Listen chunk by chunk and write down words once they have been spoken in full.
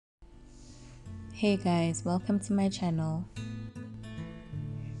Hey guys, welcome to my channel.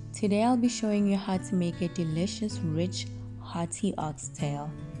 Today I'll be showing you how to make a delicious, rich, hearty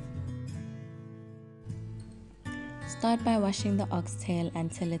oxtail. Start by washing the oxtail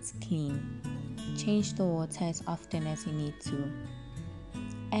until it's clean. Change the water as often as you need to.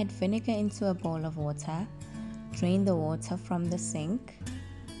 Add vinegar into a bowl of water. Drain the water from the sink.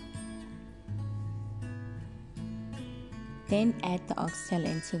 Then add the oxtail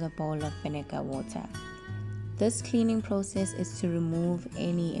into the bowl of vinegar water. This cleaning process is to remove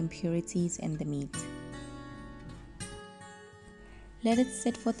any impurities in the meat. Let it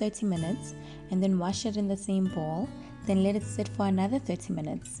sit for 30 minutes and then wash it in the same bowl. Then let it sit for another 30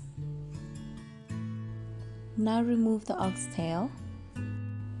 minutes. Now remove the oxtail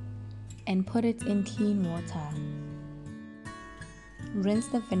and put it in clean water. Rinse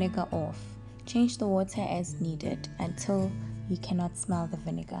the vinegar off. Change the water as needed until you cannot smell the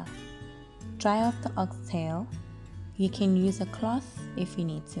vinegar. Dry off the oxtail. You can use a cloth if you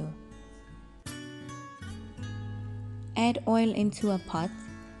need to. Add oil into a pot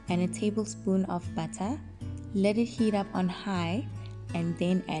and a tablespoon of butter. Let it heat up on high and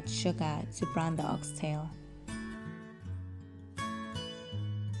then add sugar to brown the oxtail.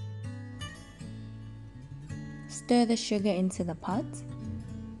 Stir the sugar into the pot.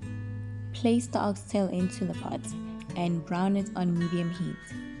 Place the oxtail into the pot and brown it on medium heat.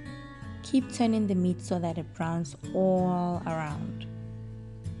 Keep turning the meat so that it browns all around.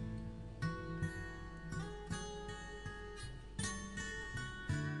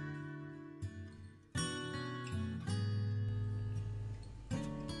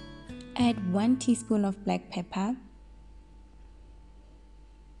 Add 1 teaspoon of black pepper,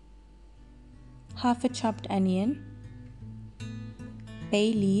 half a chopped onion,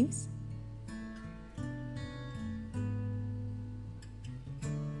 bay leaves,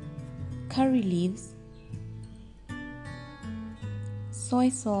 curry leaves, soy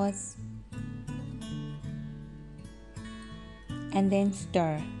sauce, and then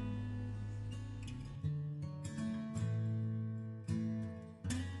stir.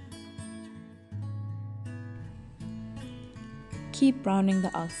 Keep browning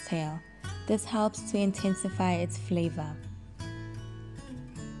the oxtail. This helps to intensify its flavor.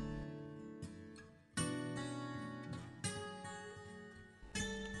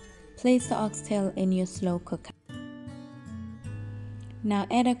 Place the oxtail in your slow cooker. Now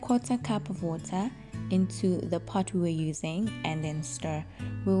add a 1/4 cup of water into the pot we were using and then stir.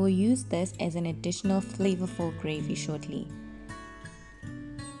 We will use this as an additional flavorful gravy shortly.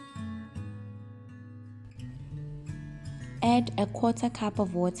 Add a 1/4 cup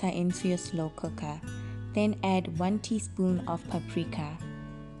of water into your slow cooker. Then add 1 teaspoon of paprika,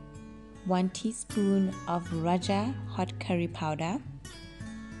 1 teaspoon of Rajah hot curry powder,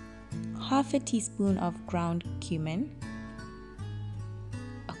 half a teaspoon of ground cumin,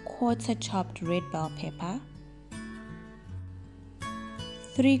 a 1/4 chopped red bell pepper,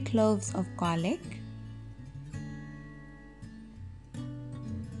 3 cloves of garlic,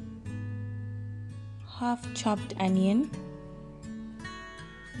 half chopped onion,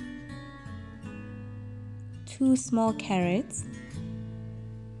 2 small carrots,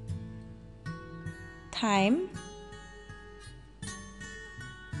 thyme,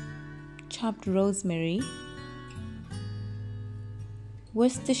 chopped rosemary,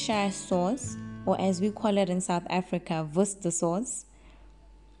 Worcestershire sauce, or as we call it in South Africa, Worcester sauce,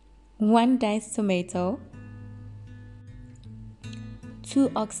 1 diced tomato,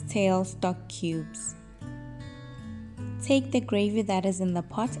 2 oxtail stock cubes. Take the gravy that is in the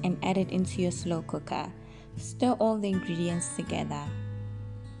pot and add it into your slow cooker. Stir all the ingredients together.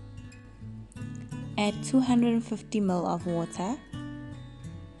 Add 250 ml of water.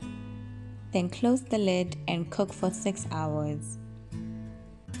 Then close the lid and cook for 6 hours.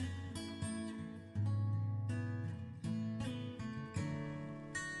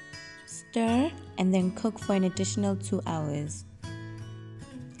 Stir and then cook for an additional 2 hours.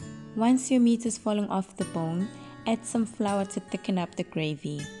 Once your meat is falling off the bone, add some flour to thicken up the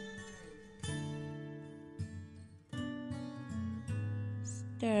gravy.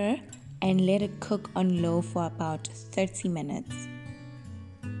 Stir and let it cook on low for about 30 minutes.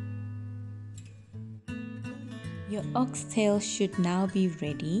 Your oxtail should now be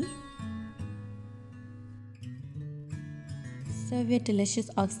ready. Serve your delicious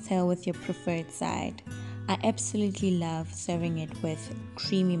oxtail with your preferred side. I absolutely love serving it with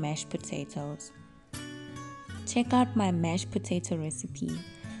creamy mashed potatoes. Check out my mashed potato recipe.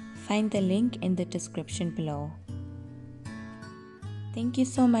 Find the link in the description below. Thank you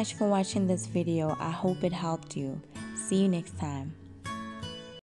so much for watching this video. I hope it helped you. See you next time.